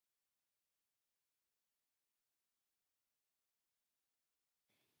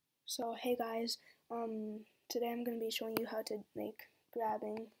So hey guys, today I'm going to be showing you how to make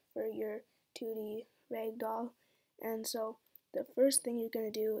grabbing for your 2D ragdoll. And so the first thing you're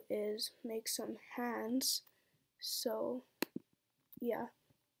going to do is make some hands. So yeah,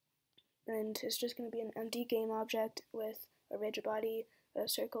 and it's just going to be an empty game object with a rigid body, a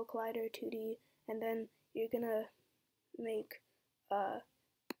circle collider 2D, and then you're going to make a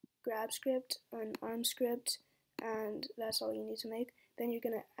grab script, an arm script, and that's all you need to make. Then you're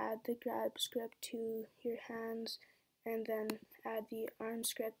going to add the grab script to your hands, and then add the arm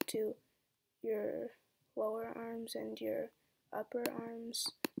script to your lower arms and your upper arms,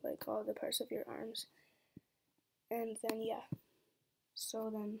 like all the parts of your arms. And then yeah, so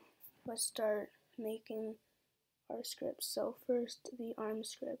then let's start making our scripts. So first, the arm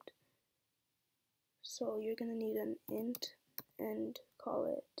script. So you're going to need an int and call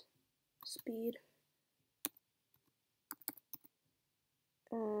it speed,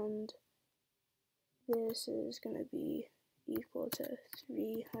 and this is going to be equal to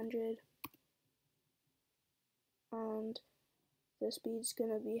 300, and the speed's going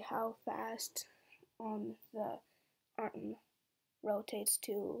to be how fast the arm rotates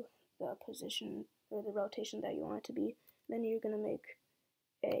to the position or the rotation that you want it to be. Then you're going to make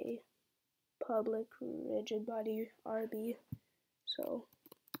a public rigid body RB, so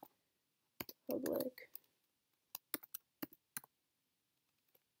public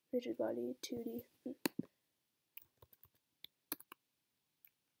rigid body 2D.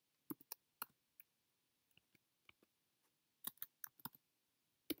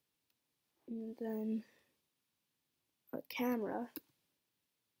 And then a camera.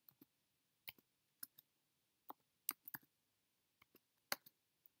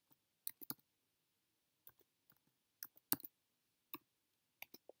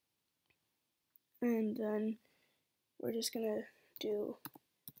 And then we're just gonna do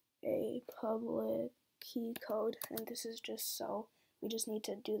a public key code, and this is just so we just need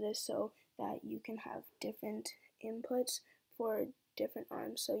to do this so that you can have different inputs for different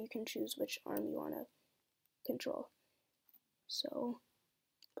arms, so you can choose which arm you want to control. So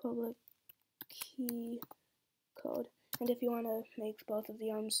public key code, and if you want to make both of the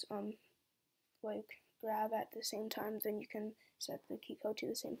arms like grab at the same time, then you can set the key code to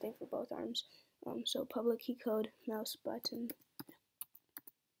the same thing for both arms. So public key code mouse button.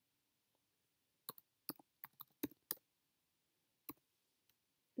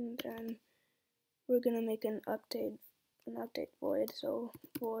 And then we're gonna make an update void. So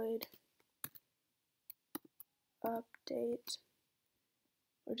void update.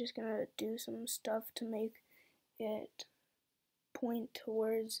 We're just gonna do some stuff to make it point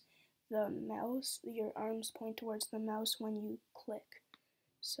towards the mouse. Your arms point towards the mouse when you click.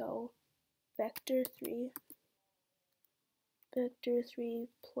 So vector3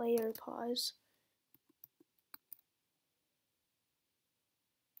 player pause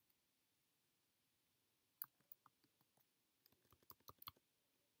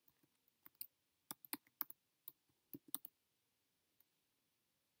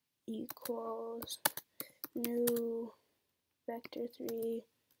equals new vector3,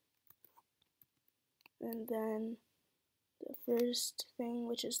 and then the first thing,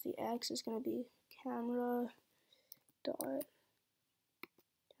 which is the x, is going to be camera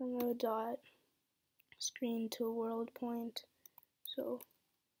dot screen to world point. So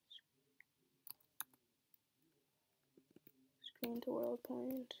screen to world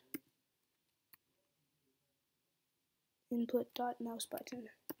point input dot mouse button.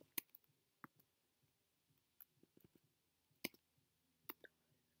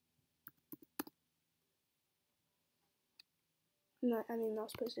 No, I mean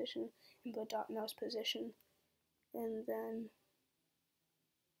mouse position, input dot mouse position, and then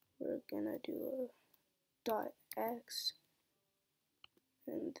we're gonna do a dot x,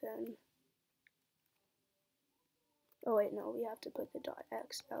 and then oh wait, no, we have to put the dot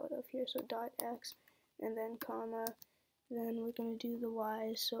x out of here, so dot x, and then comma, then we're gonna do the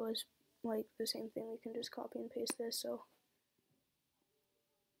y, so it's like the same thing, we can just copy and paste this, so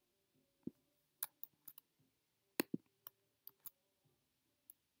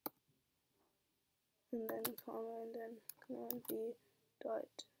and then comma, and then command v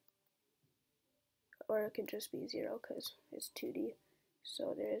dot, or it could just be 0 because it's 2D,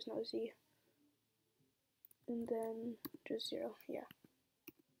 so there is no z, and then just 0, yeah.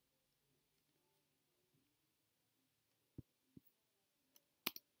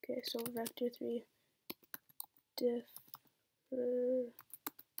 Okay, so vector3 difference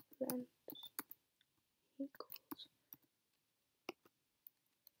equals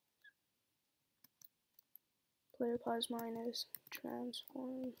player pause minus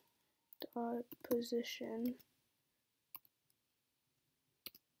transform dot position.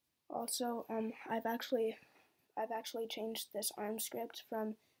 Also, I've actually changed this ARM script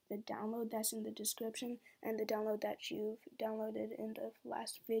from the download that's in the description and the download that you've downloaded in the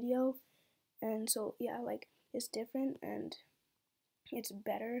last video. And so yeah, like it's different and it's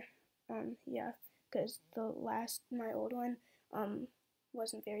better. Yeah, because my old one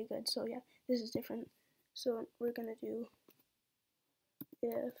wasn't very good. So yeah, this is different. So we're gonna do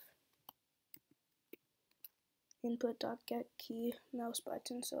if input.getKey mouse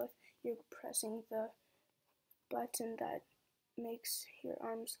button. So if you're pressing the button that makes your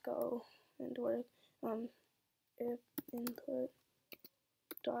arms go and work, if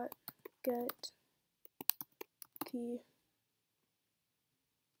input.getKey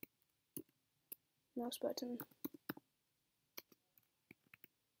mouse button,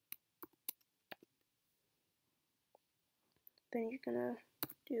 then you're gonna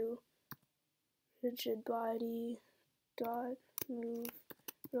do rigid body dot move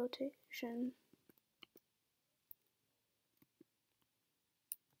rotation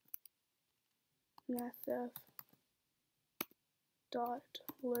mathf dot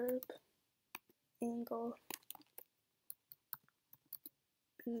lerp angle,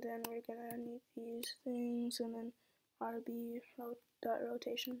 and then we're gonna need these things, and then rb dot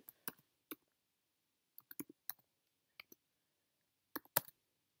rotation.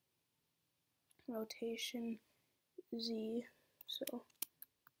 Rotation Z, so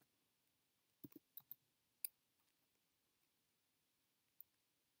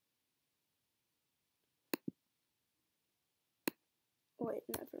wait,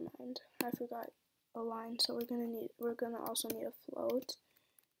 never mind, I forgot a line. So we're gonna also need a float,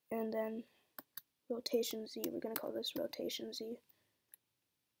 and then rotation Z, we're gonna call this rotation Z.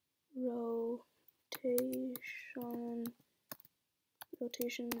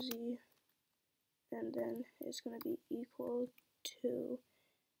 Rotation Z, and then it's gonna be equal to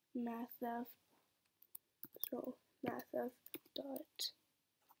mathf, so mathf dot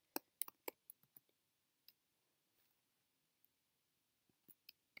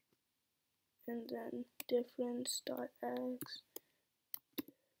and then difference dot x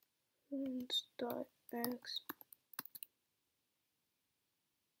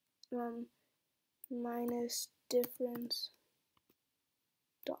minus difference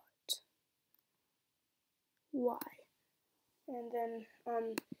dot y, and then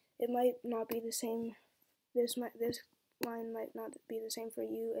it might not be the same. This line might not be the same for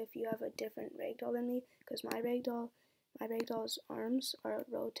you if you have a different ragdoll than me, because my ragdoll's arms are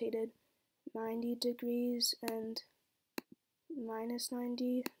rotated 90 degrees and minus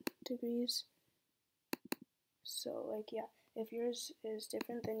 90 degrees. So like yeah, if yours is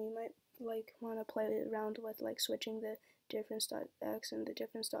different, then you might like want to play around with like switching the difference.x and the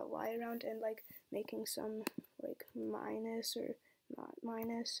difference.y around, and like making some like minus or not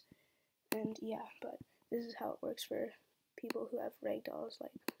minus, and yeah, but this is how it works for people who have ragdolls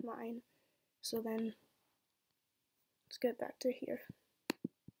like mine. So then let's get back to here.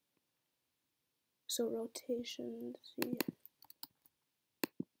 So rotation Z,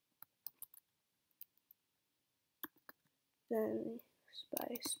 then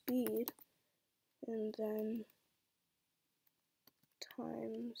by speed, and then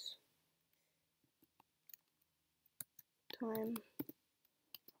times time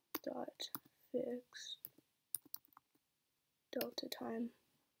dot fix delta time,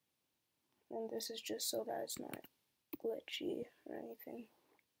 and this is just so that it's not glitchy or anything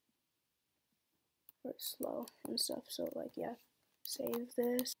or slow and stuff. So like yeah, save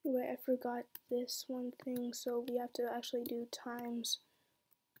this. Wait, I forgot this one thing, so we have to actually do times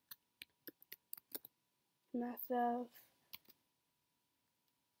mathf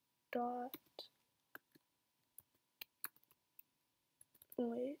dot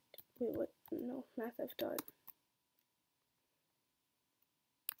what, no, mathf dot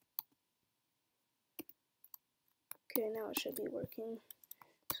okay, now it should be working.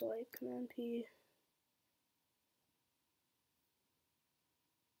 So like command P,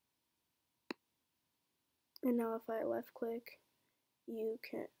 and now if I left click, you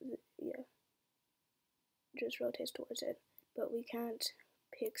can, yeah, just rotates towards it, but we can't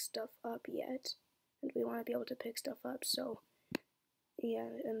pick stuff up yet, and we want to be able to pick stuff up. So yeah,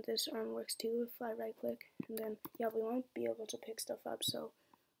 and this arm works too if I right click, and then yeah, we want to be able to pick stuff up. So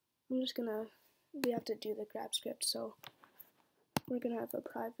I'm just gonna, we have to do the grab script, so we're gonna have a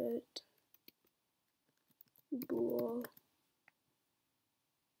private bool,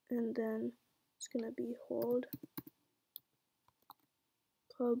 and then it's gonna be hold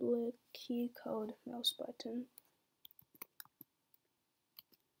public key code mouse button,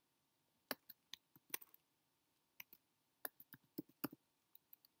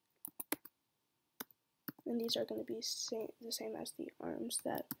 and these are going to be the same as the arms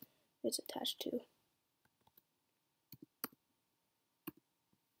that it's attached to.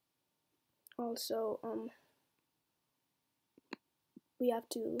 Also, we have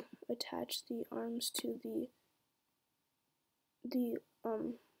to attach the arms to the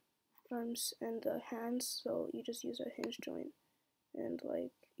arms and the hands, so you just use a hinge joint, and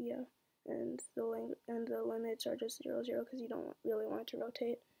like, yeah, and the limits are just 0, 0 because you don't really want it to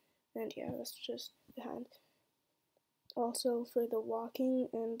rotate, and yeah, that's just the hand. Also, for the walking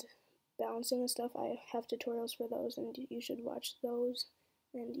and balancing and stuff, I have tutorials for those, and you should watch those,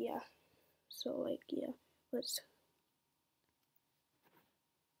 and yeah, so like, yeah, let's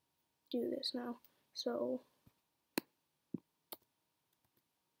do this now. So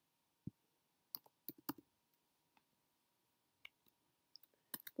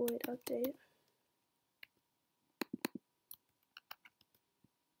void update,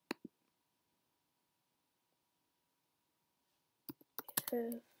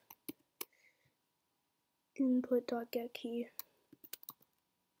 if input.getKey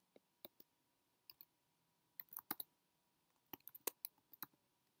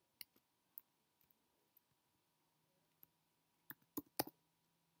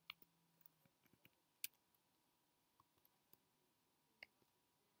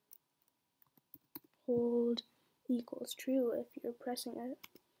hold equals true if you're pressing it,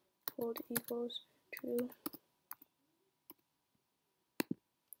 hold equals true.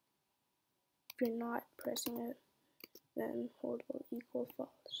 If you're not pressing it, then hold will equal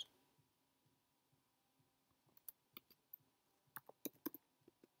false.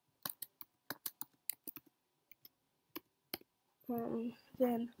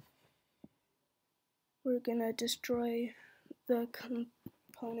 Then we're gonna destroy the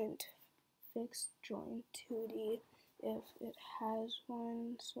component fixed join 2D if it has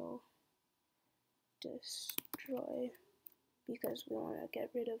one, so destroy, because we want to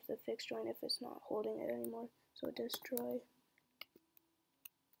get rid of the fixed join if it's not holding it anymore, so destroy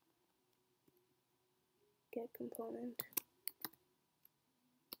get component,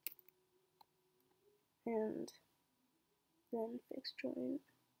 and then fixed join,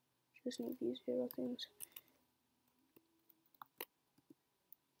 just need these 0 things.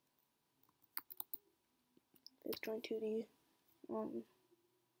 Fixed join 2D,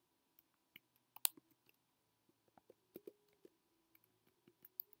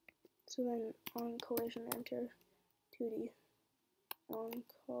 so then on collision enter 2D, on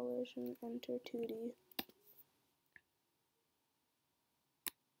collision enter 2D,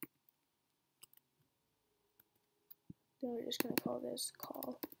 then we're just going to call this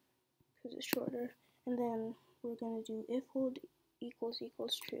call because it's shorter, and then we're going to do if hold equals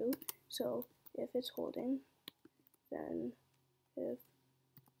true, so if it's holding, then if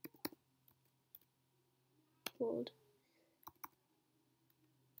hold,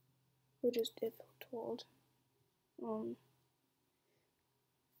 or just if hold,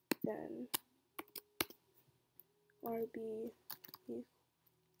 then RB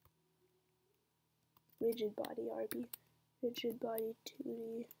rigid body RB, rigid body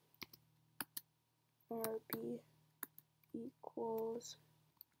 2D RB equals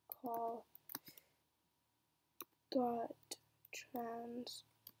call dot transform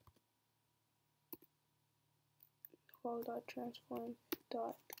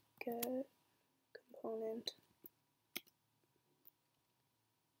dot get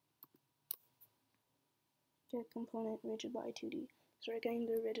component rigid body 2D. So we're getting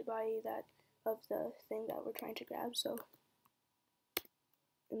the rigid body of the thing that we're trying to grab, so,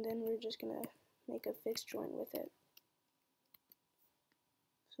 and then we're just gonna make a fixed join with it.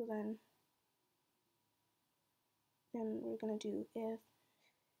 So then we're gonna do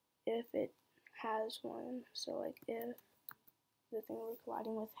if it has one, so like if the thing we're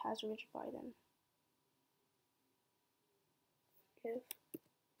colliding with has a rigid body, then if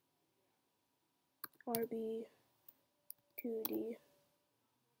RB 2D,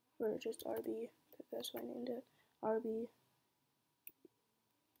 or just RB, that's why I named it, RB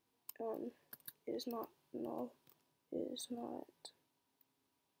is not null, is not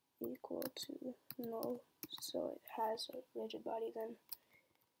equal to null, so it has a rigid body, then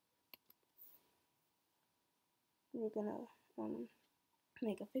we're gonna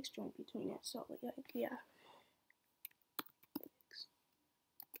make a fixed joint between it, so like, yeah,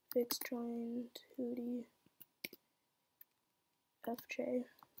 fixed join 2D fj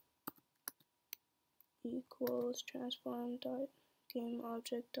equals transform dot game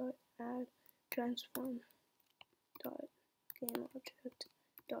object dot add transform dot game object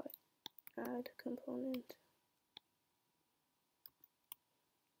dot add component.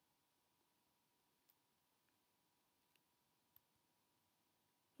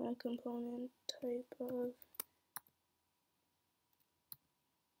 a component type of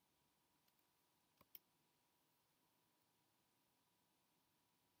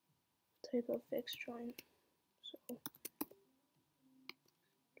fixed join. So,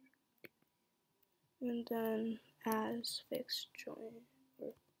 and then as fixed join,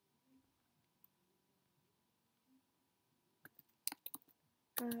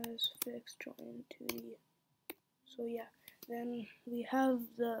 or as fixed join 2D. So yeah, then we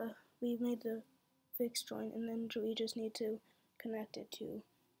made the fixed join, and then we just need to connect it to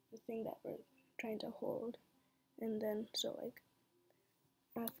the thing that we're trying to hold. And then so like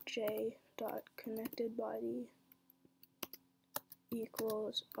fj dot connected body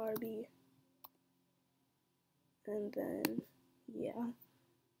equals rb, and then yeah,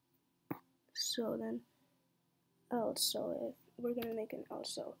 so then else, so if we're gonna make an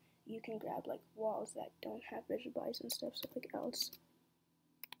else, so you can grab like walls that don't have rigid bodies and stuff, so like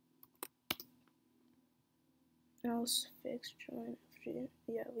else fixed join.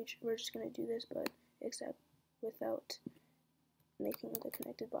 Yeah, we're just gonna do this, but except without making the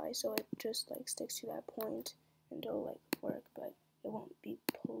connected body, so it just like sticks to that point and it'll like work, but it won't be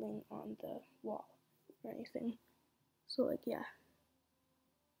pulling on the wall or anything. So like yeah,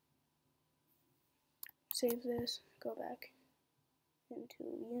 save this, go back into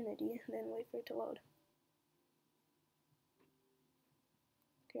Unity, and then wait for it to load.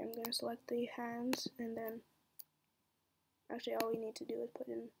 Okay, I'm gonna select the hands, and then actually all we need to do is put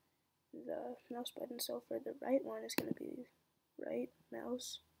in the mouse button. So for the right one, it's gonna be right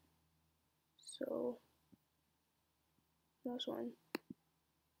mouse. So mouse one,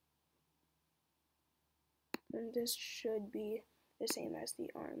 and this should be the same as the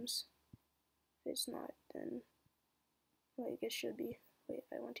arms. If it's not, then like it should be. Wait,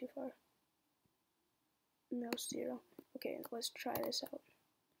 I went too far. Mouse 0. Okay, let's try this out.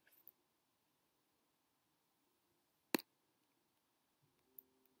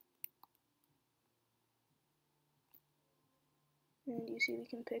 And you see we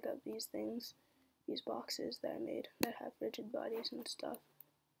can pick up these things, these boxes that I made that have rigid bodies and stuff.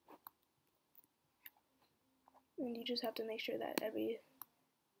 And you just have to make sure that everything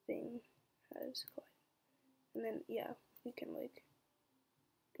has collided. And then yeah, we can like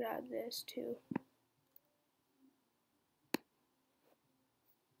grab this too.